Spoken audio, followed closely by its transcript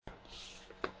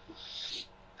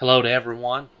Hello to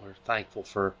everyone. We're thankful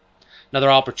for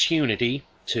another opportunity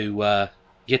to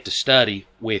get to study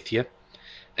with you.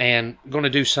 And I'm going to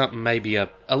do something maybe a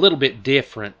little bit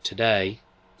different today.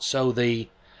 So we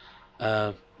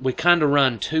kind of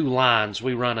run two lines.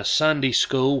 We run a Sunday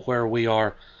school where we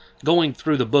are going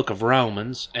through the book of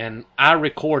Romans, and I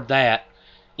record that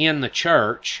in the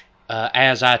church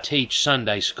as I teach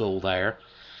Sunday school there.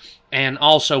 And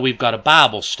also we've got a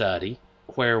Bible study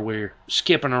where we're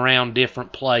skipping around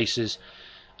different places.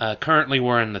 Currently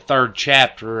we're in the 3rd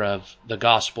chapter of the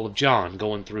Gospel of John,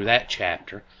 going through that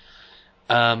chapter.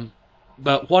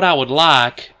 But what I would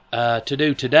like to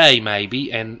do today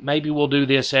maybe, and maybe we'll do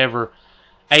this every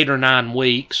 8 or 9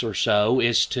 weeks or so,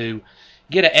 is to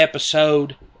get an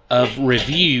episode of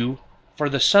review for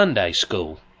the Sunday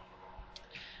school.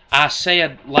 I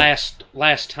said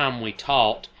last time we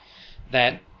taught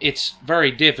that it's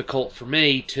very difficult for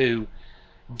me to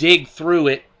dig through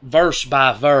it verse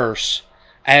by verse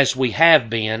as we have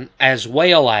been, as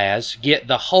well as get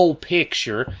the whole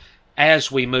picture as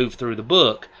we move through the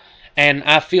book. And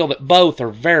I feel that both are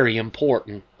very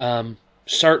important.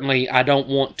 Certainly I don't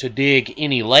want to dig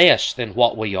any less than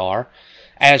what we are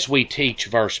as we teach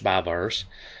verse by verse.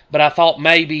 But I thought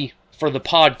maybe for the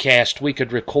podcast we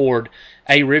could record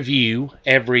a review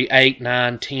every 8,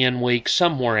 9, 10 weeks,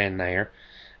 somewhere in there,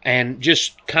 and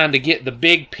just kind of get the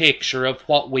big picture of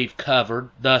what we've covered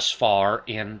thus far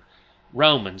in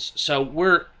Romans. So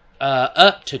we're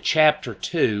up to chapter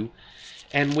 2,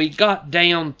 and we got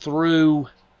down through,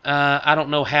 I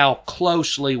don't know how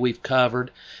closely we've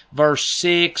covered, verse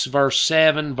 6, verse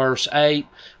 7, verse 8,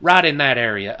 right in that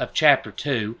area of chapter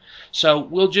 2. So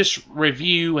we'll just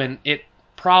review, and it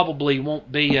probably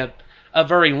won't be a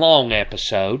very long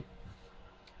episode,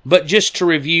 but just to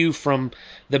review from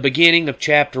the beginning of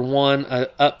chapter 1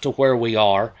 up to where we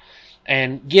are,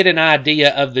 and get an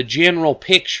idea of the general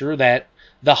picture that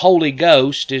the Holy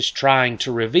Ghost is trying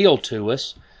to reveal to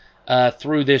us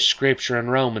through this scripture in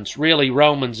Romans. Really,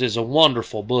 Romans is a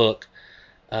wonderful book.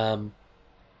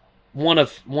 One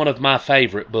of my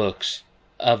favorite books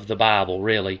of the Bible,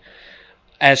 really,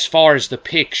 as far as the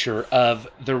picture of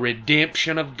the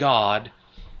redemption of God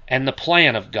and the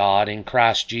plan of God in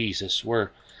Christ Jesus. We're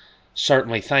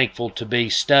certainly thankful to be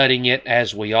studying it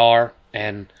as we are,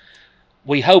 and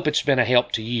we hope it's been a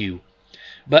help to you.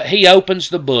 But he opens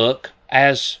the book,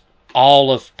 as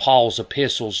all of Paul's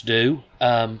epistles do,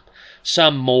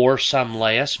 some more, some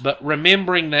less, but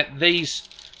remembering that these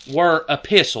were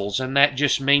epistles, and that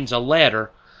just means a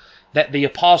letter that the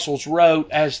apostles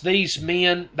wrote as these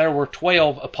men. There were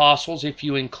 12 apostles, if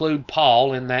you include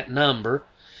Paul in that number,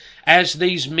 as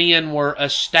these men were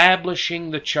establishing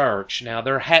the church. Now,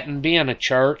 there hadn't been a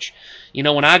church. You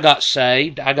know, when I got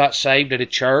saved at a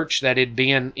church that had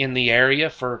been in the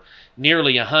area for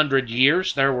nearly 100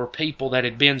 years. There were people that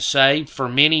had been saved for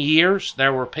many years.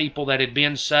 There were people that had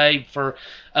been saved for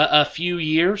a few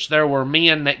years. There were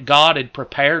men that God had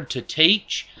prepared to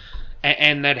teach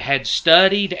and that had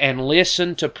studied and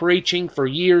listened to preaching for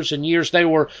years and years. They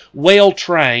were well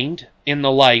trained in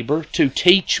the labor to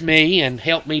teach me and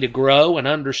help me to grow and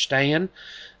understand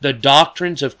the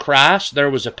doctrines of Christ.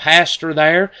 There was a pastor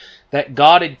there that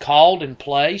God had called and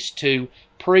placed to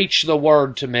preach the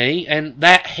word to me, and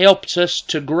that helps us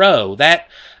to grow. That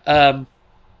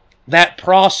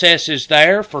process is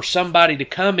there for somebody to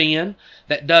come in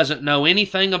that doesn't know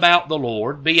anything about the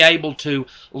Lord, be able to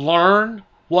learn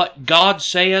what God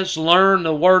says, learn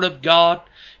the Word of God,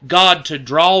 God to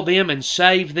draw them and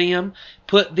save them,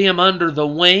 put them under the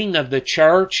wing of the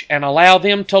church and allow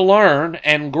them to learn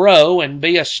and grow and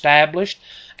be established,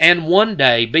 and one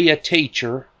day be a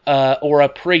teacher or a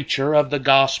preacher of the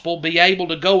gospel, be able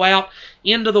to go out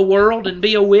into the world and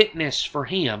be a witness for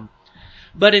Him.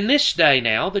 But in this day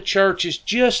now, the church is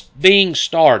just being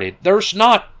started. There's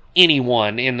not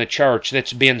anyone in the church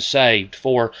that's been saved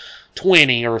for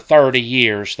 20 or 30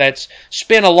 years, that's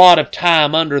spent a lot of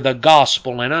time under the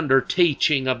gospel and under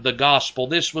teaching of the gospel.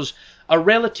 This was a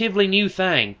relatively new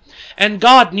thing. And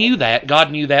God knew that.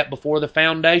 God knew that before the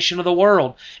foundation of the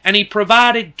world. And He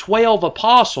provided 12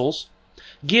 apostles,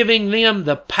 giving them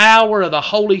the power of the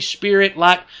Holy Spirit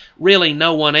like really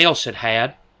no one else had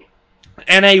had,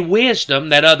 and a wisdom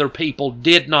that other people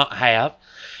did not have.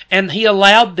 And He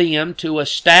allowed them to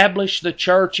establish the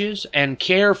churches and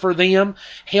care for them,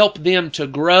 help them to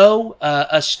grow,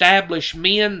 establish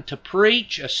men to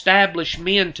preach, establish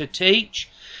men to teach.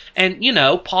 And, you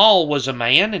know, Paul was a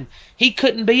man, and he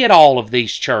couldn't be at all of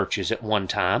these churches at one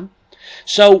time.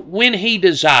 So when he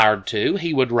desired to,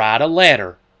 he would write a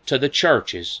letter to the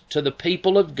churches, to the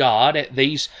people of God at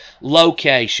these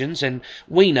locations. And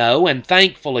we know, and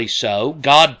thankfully so,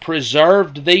 God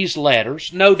preserved these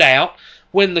letters. No doubt,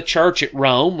 when the church at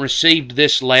Rome received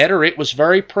this letter, it was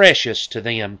very precious to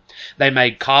them. They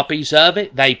made copies of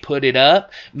it. They put it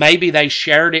up. Maybe they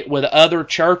shared it with other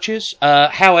churches,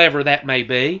 however that may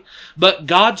be. But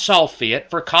God saw fit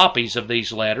for copies of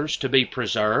these letters to be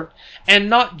preserved and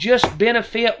not just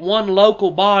benefit one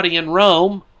local body in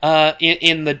Rome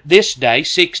this day,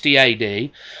 60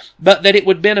 A.D., but that it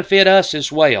would benefit us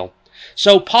as well.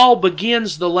 So Paul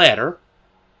begins the letter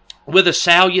with a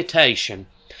salutation,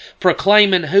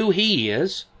 proclaiming who he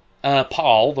is,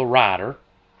 Paul, the writer,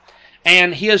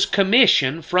 and his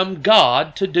commission from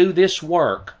God to do this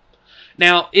work.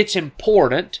 Now, it's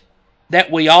important that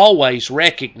we always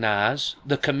recognize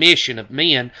the commission of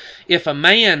men. If a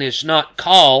man is not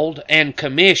called and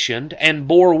commissioned and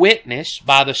bore witness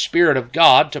by the Spirit of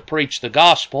God to preach the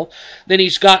gospel, then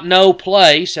he's got no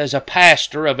place as a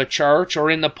pastor of a church or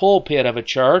in the pulpit of a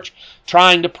church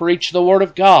trying to preach the Word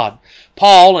of God.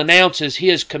 Paul announces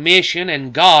his commission,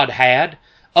 and God had,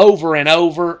 over and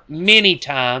over, many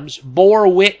times, bore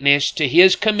witness to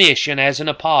his commission as an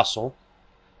apostle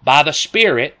by the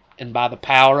Spirit and by the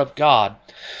power of God.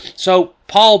 So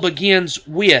Paul begins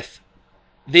with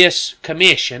this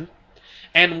commission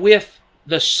and with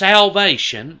the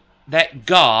salvation that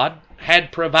God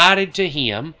had provided to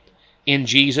him in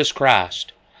Jesus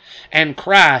Christ. And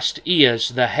Christ is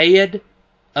the head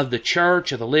of the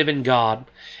church of the living God.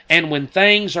 And when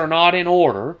things are not in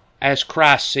order as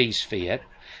Christ sees fit,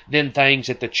 then things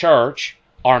at the church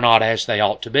are not as they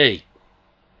ought to be.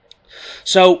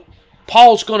 So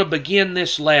Paul's going to begin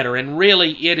this letter, and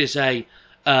really it is a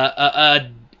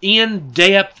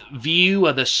in-depth view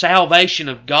of the salvation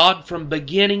of God from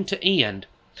beginning to end.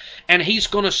 And he's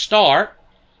going to start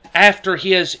after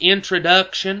his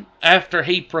introduction, after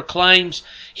he proclaims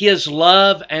his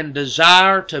love and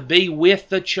desire to be with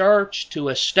the church, to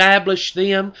establish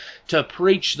them, to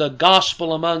preach the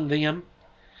gospel among them.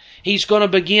 He's going to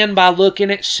begin by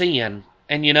looking at sin.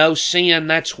 And you know, sin,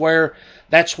 that's where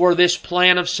this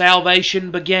plan of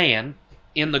salvation began,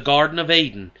 in the Garden of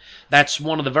Eden. That's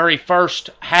one of the very first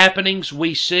happenings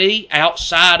we see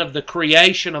outside of the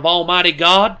creation of Almighty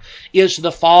God, is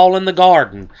the fall in the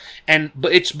garden. And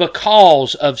it's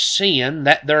because of sin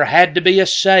that there had to be a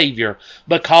Savior.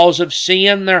 Because of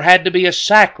sin, there had to be a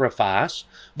sacrifice.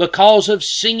 Because of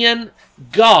sin,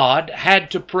 God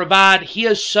had to provide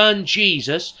His Son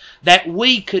Jesus that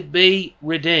we could be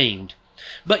redeemed.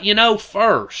 But you know,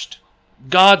 first,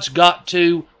 God's got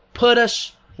to put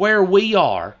us where we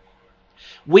are.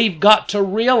 We've got to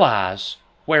realize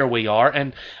where we are.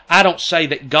 And I don't say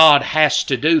that God has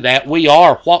to do that. We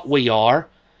are what we are.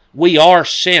 We are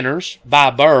sinners by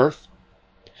birth.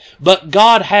 But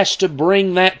God has to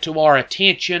bring that to our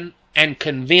attention and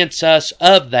convince us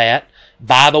of that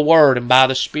by the Word and by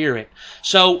the Spirit.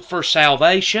 So for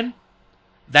salvation,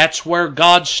 that's where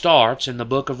God starts in the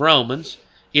book of Romans,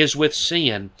 is with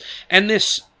sin. And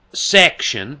this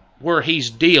section where he's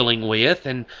dealing with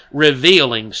and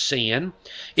revealing sin,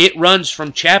 it runs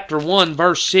from chapter 1,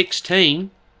 verse 16,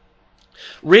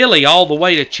 really all the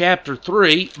way to chapter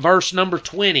 3, verse number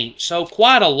 20. So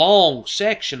quite a long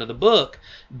section of the book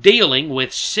dealing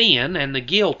with sin and the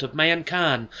guilt of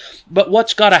mankind. But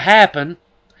what's got to happen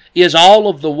is all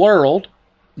of the world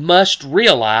must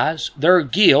realize their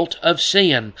guilt of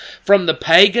sin. From the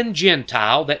pagan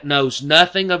Gentile that knows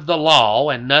nothing of the law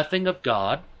and nothing of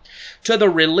God, to the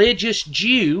religious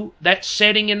Jew that's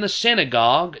sitting in the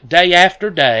synagogue day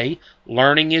after day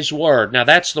learning His Word. Now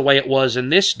that's the way it was in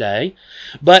this day.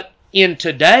 But in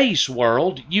today's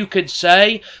world, you could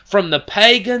say from the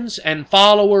pagans and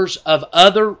followers of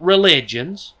other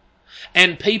religions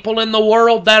and people in the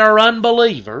world that are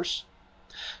unbelievers,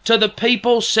 to the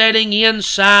people sitting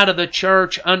inside of the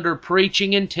church under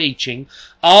preaching and teaching,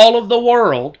 all of the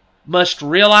world must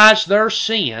realize their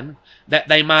sin that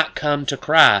they might come to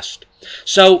Christ.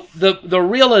 So the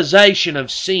realization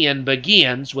of sin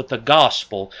begins with the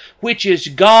gospel, which is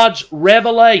God's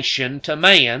revelation to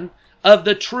man of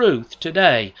the truth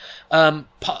today.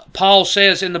 Paul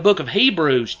says in the book of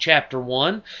Hebrews chapter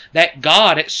 1 that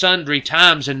God at sundry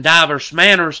times and divers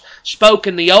manners spoke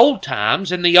in the old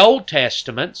times, in the Old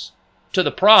Testaments, to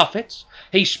the prophets.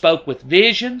 He spoke with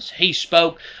visions. He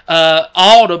spoke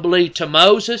audibly to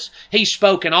Moses. He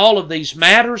spoke in all of these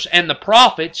matters, and the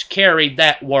prophets carried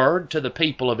that word to the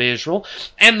people of Israel.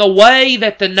 And the way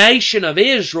that the nation of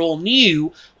Israel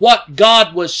knew what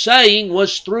God was saying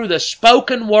was through the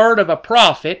spoken word of a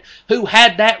prophet who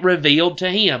had that revealed to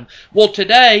him. Well,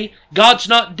 today, God's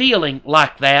not dealing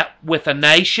like that with a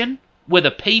nation. with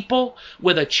a people,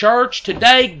 with a church.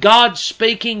 Today, God's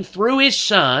speaking through His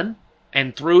Son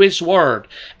and through His Word.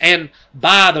 And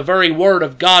by the very Word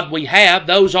of God we have,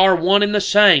 those are one and the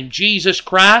same. Jesus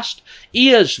Christ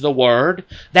is the Word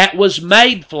that was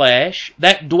made flesh,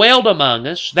 that dwelled among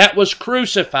us, that was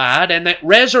crucified, and that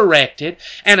resurrected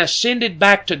and ascended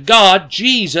back to God.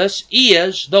 Jesus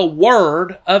is the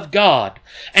Word of God.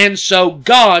 And so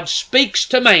God speaks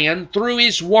to man through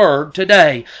His Word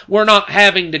today. We're not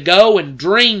having to go and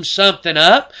dream something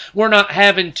up. We're not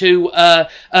having to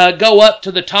go up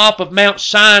to the top of Mount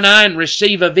Sinai and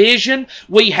receive a vision.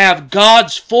 We have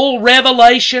God's full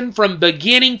revelation from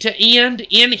beginning to end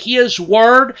in His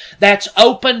Word that's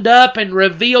opened up and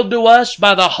revealed to us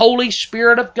by the Holy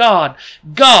Spirit of God.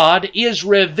 God is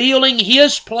revealing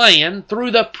His plan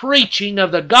through the preaching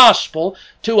of the gospel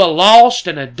to a lost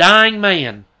and a dying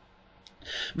man.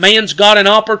 Man's got an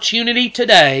opportunity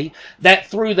today that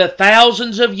through the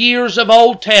thousands of years of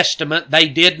Old Testament they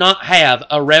did not have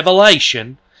a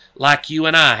revelation like you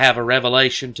and I have a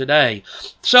revelation today.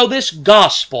 So this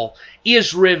gospel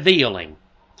is revealing.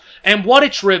 And what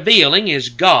it's revealing is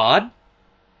God,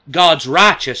 God's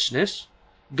righteousness,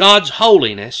 God's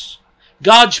holiness,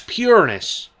 God's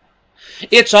pureness.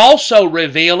 It's also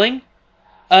revealing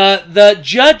the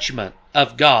judgment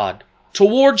of God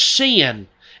towards sin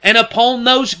and upon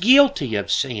those guilty of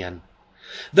sin.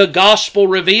 The gospel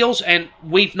reveals, and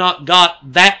we've not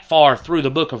got that far through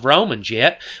the book of Romans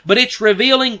yet, but it's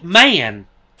revealing man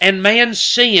and man's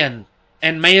sin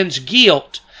and man's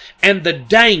guilt and the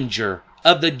danger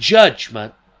of the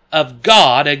judgment of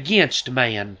God against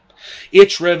man.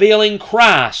 It's revealing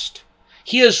Christ,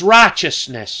 His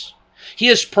righteousness,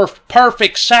 His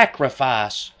perfect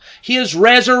sacrifice, His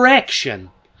resurrection,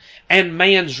 and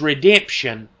man's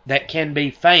redemption that can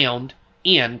be found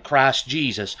in Christ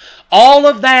Jesus. All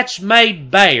of that's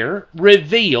made bare,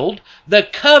 revealed. The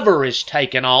cover is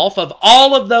taken off of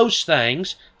all of those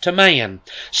things to man,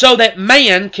 so that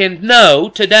man can know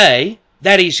today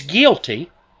that he's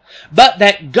guilty, but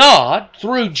that God,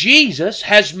 through Jesus,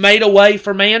 has made a way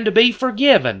for man to be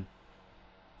forgiven.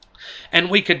 And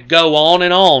we could go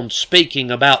on speaking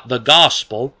about the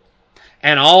gospel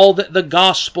and all that the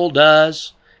gospel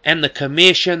does and the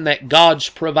commission that God's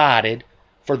provided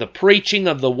for the preaching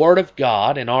of the Word of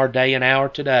God in our day and hour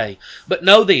today. But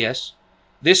know this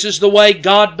is the way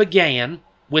God began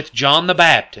with John the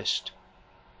Baptist.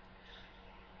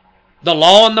 The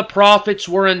law and the prophets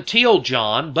were until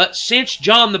John, but since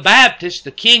John the Baptist,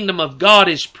 the kingdom of God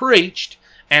is preached,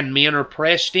 and men are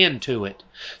pressed into it.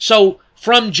 So,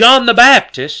 from John the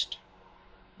Baptist,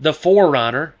 the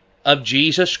forerunner of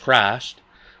Jesus Christ,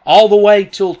 all the way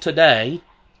till today,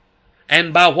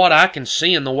 and by what I can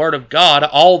see in the Word of God,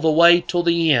 all the way till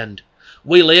the end,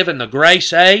 we live in the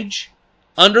grace age,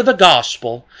 under the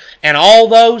gospel, and all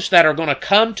those that are going to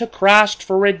come to Christ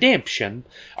for redemption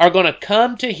are going to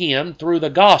come to Him through the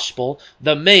gospel,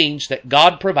 the means that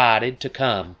God provided to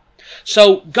come.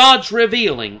 So God's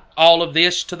revealing all of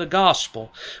this to the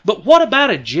gospel. But what about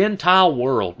a Gentile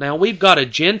world? Now we've got a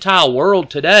Gentile world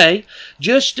today,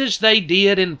 just as they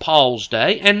did in Paul's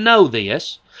day, and know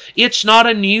this. It's not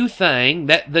a new thing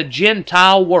that the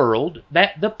Gentile world,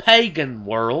 that the pagan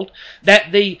world,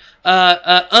 that the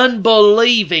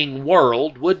unbelieving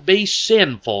world would be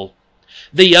sinful.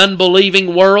 The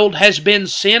unbelieving world has been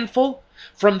sinful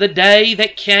from the day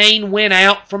that Cain went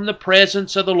out from the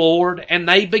presence of the Lord and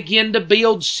they began to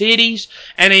build cities.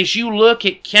 And as you look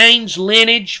at Cain's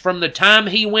lineage from the time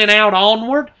he went out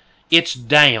onward, it's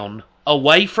down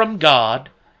away from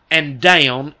God and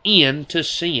down into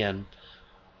sin.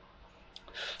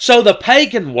 So the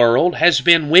pagan world has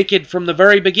been wicked from the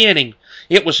very beginning.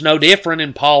 It was no different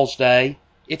in Paul's day.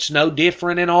 It's no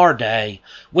different in our day.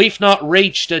 We've not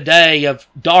reached a day of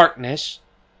darkness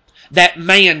that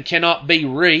man cannot be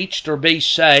reached or be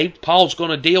saved. Paul's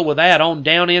going to deal with that on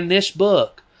down in this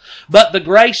book. But the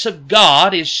grace of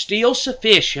God is still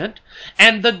sufficient,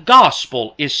 and the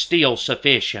gospel is still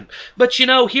sufficient. But you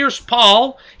know, here's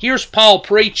Paul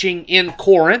preaching in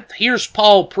Corinth. Here's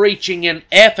Paul preaching in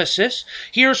Ephesus.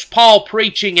 Here's Paul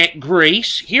preaching at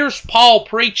Greece. Here's Paul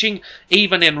preaching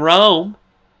even in Rome.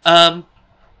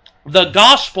 The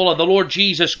gospel of the Lord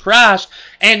Jesus Christ,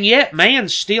 and yet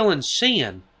man's still in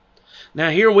sin. Now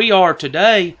here we are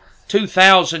today,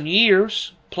 2,000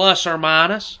 years, plus or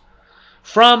minus,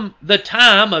 from the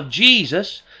time of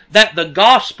Jesus, that the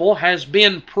gospel has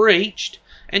been preached,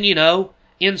 and you know,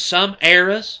 in some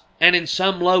eras and in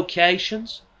some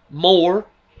locations, more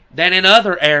than in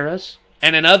other eras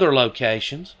and in other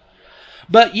locations.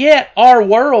 But yet our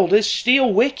world is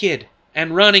still wicked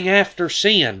and running after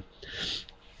sin.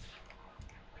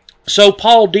 So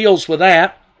Paul deals with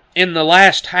that in the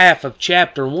last half of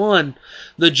chapter 1,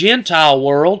 the Gentile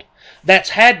world that's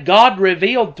had God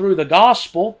revealed through the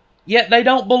gospel, yet they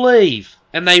don't believe,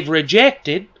 and they've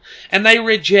rejected, and they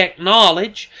reject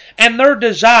knowledge, and their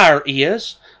desire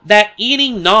is that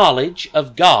any knowledge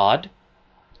of God,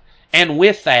 and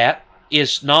with that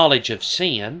is knowledge of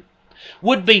sin,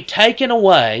 would be taken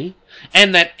away,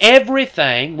 and that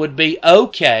everything would be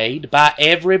okayed by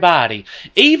everybody.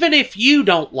 Even if you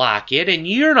don't like it and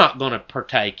you're not going to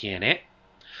partake in it,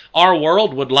 our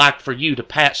world would like for you to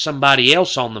pat somebody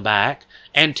else on the back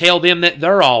and tell them that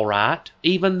they're all right,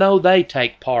 even though they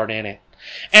take part in it.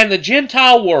 And the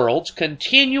Gentile world's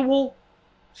continual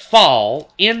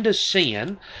fall into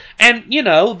sin, and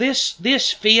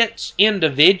this fits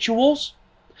individuals,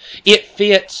 it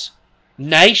fits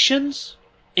nations,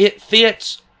 it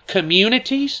fits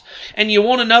communities. And you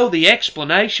want to know the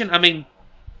explanation? I mean,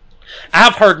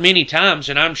 I've heard many times,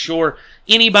 and I'm sure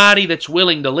anybody that's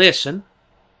willing to listen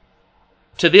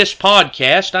to this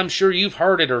podcast, I'm sure you've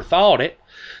heard it or thought it,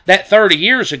 that 30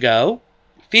 years ago,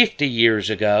 50 years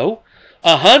ago,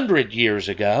 100 years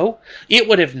ago, it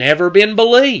would have never been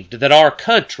believed that our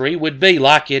country would be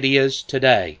like it is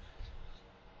today.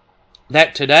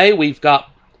 That today we've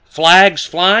got flags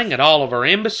flying at all of our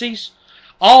embassies,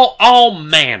 all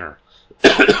manner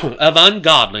of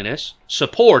ungodliness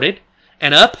supported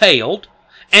and upheld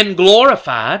and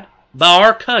glorified by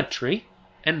our country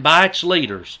and by its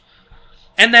leaders.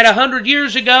 And that 100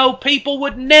 years ago, people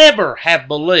would never have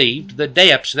believed the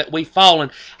depths that we've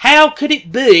fallen. How could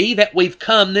it be that we've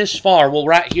come this far? Well,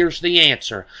 right here's the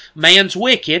answer. Man's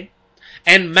wicked,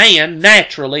 and man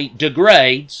naturally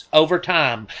degrades over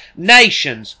time.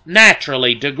 Nations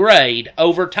naturally degrade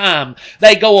over time.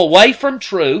 They go away from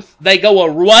truth. They go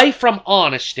away from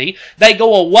honesty. They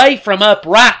go away from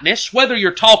uprightness, whether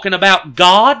you're talking about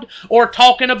God or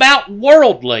talking about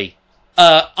worldly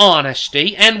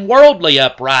honesty and worldly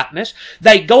uprightness.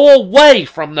 They go away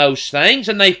from those things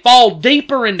and they fall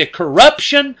deeper into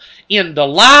corruption, into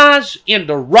lies,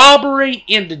 into robbery,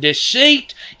 into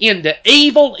deceit, into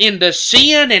evil, into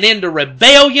sin, and into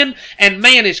rebellion, and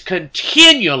man is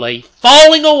continually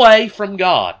falling away from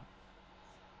God.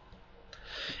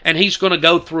 And he's going to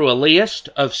go through a list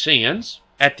of sins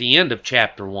at the end of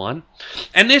chapter 1,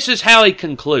 and this is how he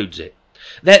concludes it.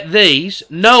 That these,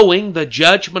 knowing the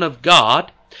judgment of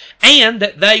God, and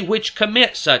that they which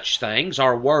commit such things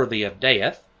are worthy of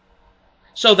death.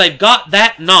 So they've got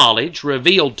that knowledge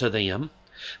revealed to them,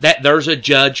 that there's a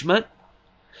judgment,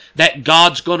 that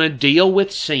God's going to deal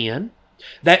with sin,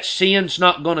 that sin's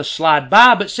not going to slide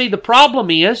by. But see, the problem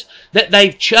is that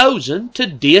they've chosen to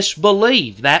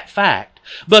disbelieve that fact.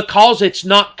 Because it's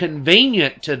not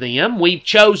convenient to them, we've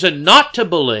chosen not to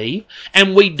believe,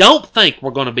 and we don't think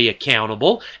we're going to be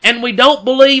accountable, and we don't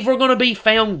believe we're going to be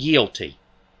found guilty.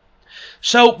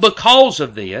 So because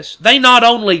of this, they not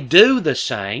only do the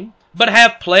same, but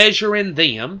have pleasure in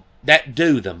them that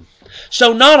do them.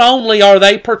 So not only are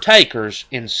they partakers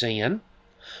in sin,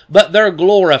 but they're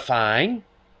glorifying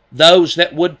those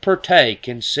that would partake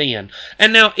in sin.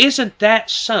 And now, isn't that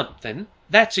something?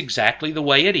 That's exactly the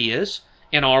way it is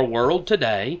in our world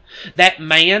today, that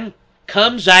man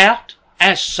comes out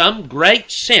as some great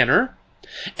sinner,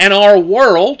 and our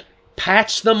world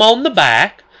pats them on the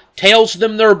back, tells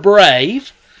them they're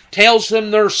brave, tells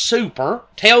them they're super,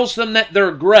 tells them that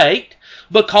they're great,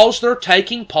 because they're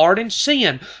taking part in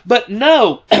sin. But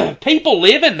no, people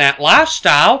live in that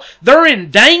lifestyle. They're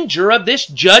in danger of this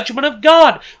judgment of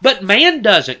God. But man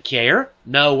doesn't care.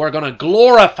 No, we're going to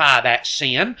glorify that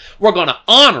sin. We're going to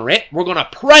honor it. We're going to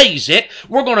praise it.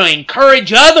 We're going to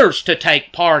encourage others to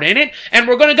take part in it. And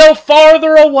we're going to go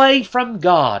farther away from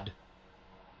God.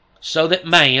 So that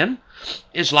man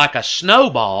is like a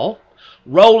snowball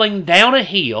rolling down a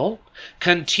hill,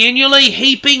 continually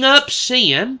heaping up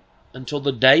sin, until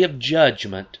the day of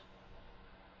judgment.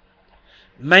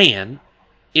 Man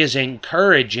is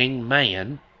encouraging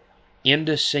man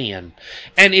into sin.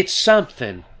 And it's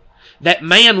something that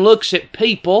man looks at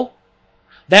people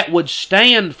that would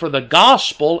stand for the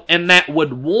gospel and that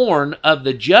would warn of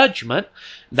the judgment.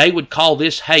 They would call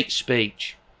this hate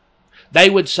speech. They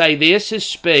would say this is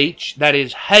speech that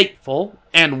is hateful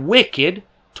and wicked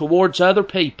towards other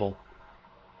people.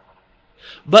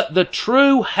 But the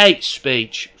true hate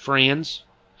speech, friends,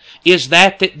 is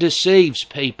that deceives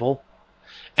people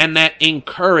and that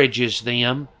encourages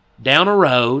them down a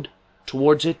road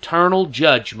towards eternal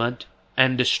judgment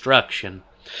and destruction.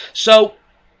 So,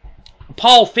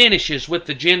 Paul finishes with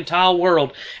the Gentile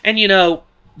world. And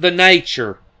the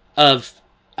nature of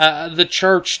the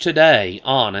church today,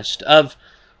 of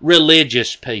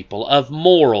religious people, of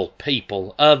moral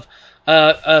people, of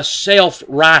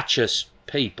self-righteous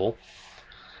people,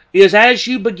 is as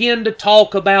you begin to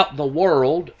talk about the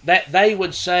world, that they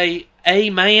would say,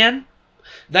 amen.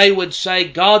 They would say,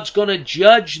 God's going to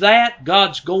judge that.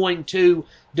 God's going to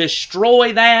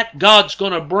destroy that. God's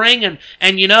going to bring,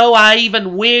 and you know, I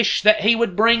even wish that He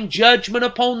would bring judgment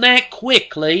upon that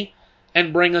quickly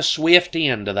and bring a swift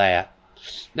end to that.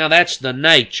 Now that's the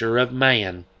nature of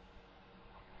man.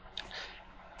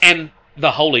 And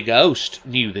the Holy Ghost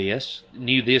knew this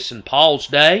in Paul's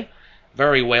day,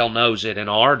 very well knows it in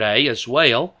our day as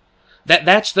well.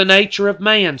 That's the nature of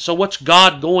man. So what's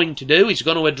God going to do? He's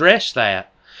going to address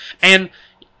that. And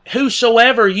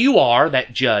whosoever you are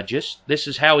that judgest, this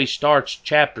is how he starts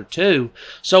chapter 2.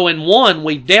 So in 1,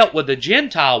 we've dealt with the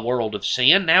Gentile world of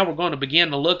sin. Now we're going to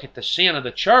begin to look at the sin of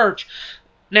the church.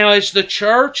 Now, is the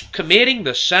church committing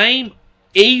the same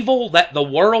evil that the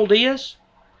world is?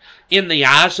 In the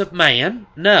eyes of man?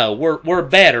 No, we're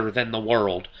better than the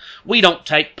world. We don't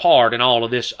take part in all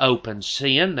of this open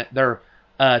sin that they're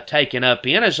taken up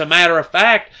in. As a matter of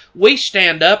fact, we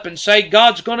stand up and say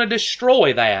God's going to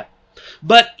destroy that.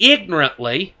 But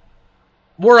ignorantly,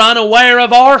 we're unaware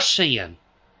of our sin.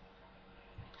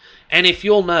 And if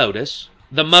you'll notice,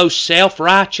 the most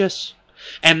self-righteous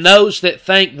and those that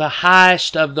think the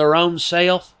highest of their own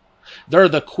self, they're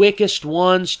the quickest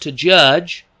ones to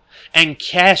judge and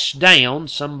cast down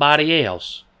somebody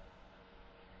else.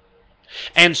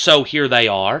 And so here they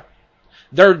are.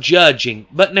 They're judging.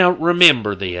 But now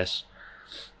remember this.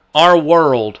 Our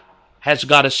world has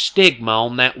got a stigma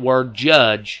on that word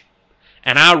judge.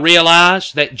 And I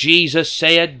realize that Jesus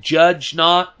said, judge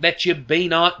not, that you be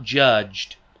not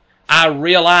judged. I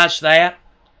realize that.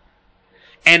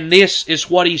 And this is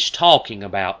what he's talking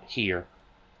about here.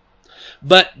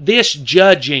 But this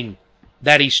judging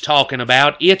that he's talking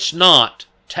about, it's not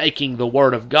taking the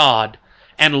Word of God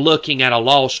and looking at a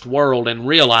lost world and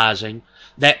realizing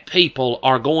that people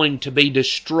are going to be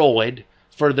destroyed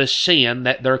for the sin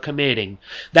that they're committing.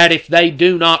 That if they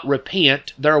do not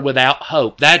repent, they're without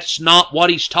hope. That's not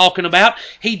what he's talking about.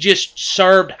 He just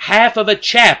served half of a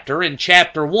chapter in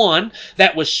chapter 1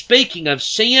 that was speaking of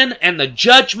sin and the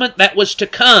judgment that was to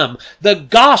come. The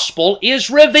gospel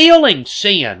is revealing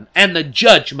sin and the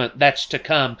judgment that's to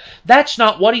come. That's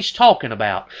not what he's talking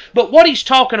about. But what he's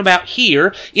talking about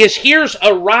here is here's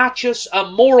a righteous, a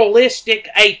moralistic,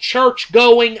 a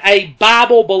church-going, a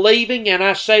Bible-believing, and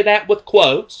I say that with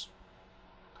quotes,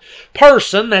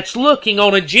 person that's looking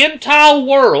on a Gentile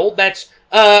world that's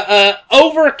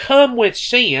overcome with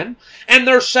sin, and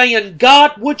they're saying,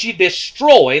 God, would you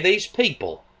destroy these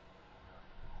people?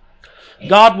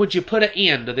 God, would you put an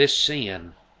end to this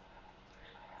sin?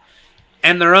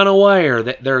 And they're unaware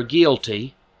that they're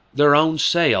guilty their own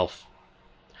self.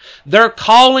 They're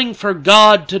calling for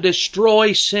God to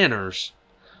destroy sinners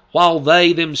while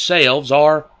they themselves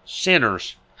are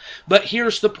sinners. But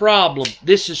here's the problem.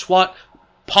 This is what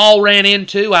Paul ran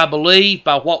into, I believe,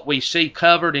 by what we see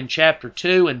covered in chapter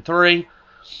 2 and 3.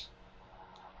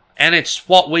 And it's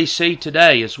what we see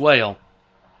today as well.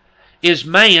 Is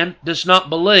man does not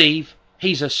believe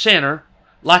he's a sinner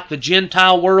like the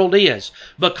Gentile world is.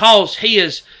 Because he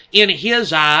is, in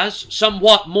his eyes,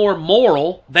 somewhat more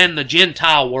moral than the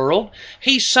Gentile world.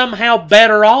 He's somehow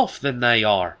better off than they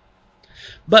are.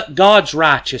 But God's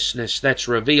righteousness that's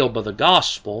revealed by the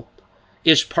gospel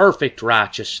is perfect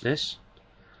righteousness.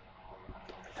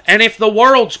 And if the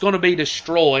world's going to be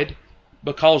destroyed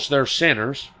because they're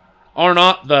sinners, are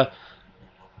not the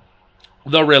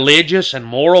religious and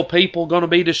moral people going to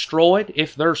be destroyed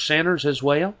if they're sinners as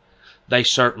well? They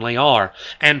certainly are.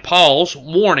 And Paul's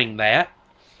warning that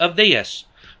of this.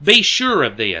 Be sure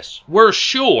of this. We're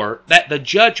sure that the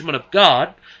judgment of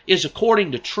God is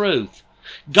according to truth.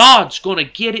 God's going to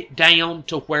get it down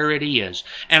to where it is.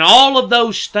 And all of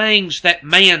those things that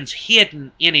man's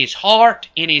hidden in his heart,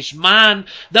 in his mind,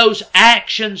 those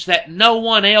actions that no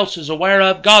one else is aware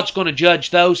of, God's going to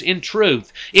judge those in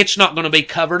truth. It's not going to be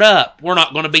covered up. We're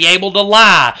not going to be able to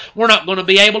lie. We're not going to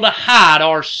be able to hide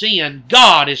our sin.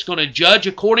 God is going to judge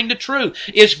according to truth.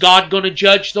 Is God going to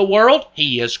judge the world?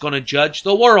 He is going to judge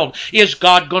the world. Is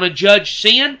God going to judge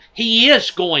sin? He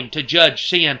is going to judge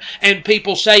sin. And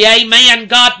people say, amen,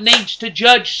 God needs to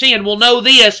judge sin. Well, know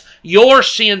this, your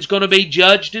sin's going to be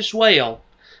judged as well.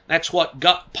 That's what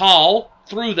Paul,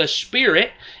 through the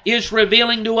Spirit, is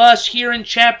revealing to us here in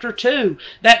chapter 2.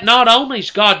 That not only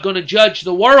is God going to judge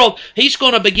the world, He's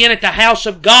going to begin at the house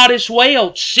of God as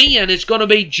well. Sin is going to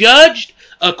be judged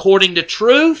according to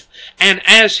truth. And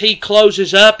as he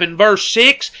closes up in verse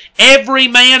 6, every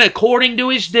man according to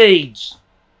his deeds.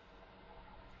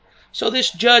 So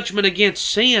this judgment against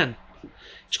sin,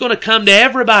 it's going to come to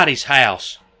everybody's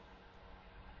house.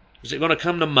 Is it going to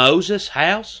come to Moses'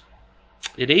 house?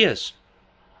 It is.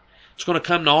 It's going to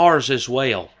come to ours as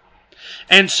well.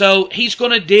 And so he's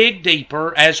going to dig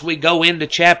deeper as we go into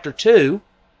chapter 2,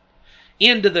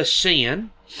 into the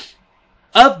sin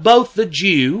of both the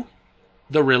Jew,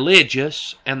 the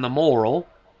religious, and the moral,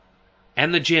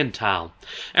 and the Gentile.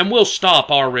 And we'll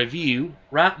stop our review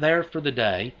right there for the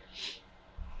day.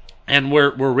 And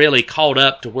we're really caught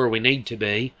up to where we need to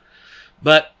be.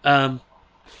 But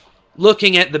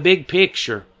looking at the big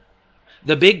picture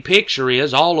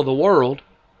is all of the world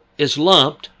is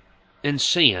lumped in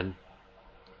sin.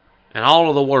 And all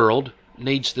of the world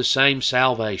needs the same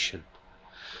salvation.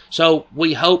 So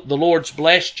we hope the Lord's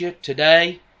blessed you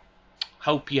today.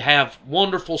 Hope you have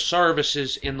wonderful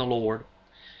services in the Lord.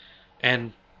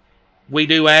 And we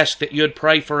do ask that you'd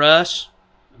pray for us.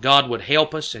 God would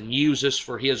help us and use us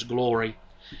for His glory.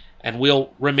 And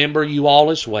we'll remember you all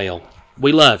as well.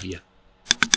 We love you.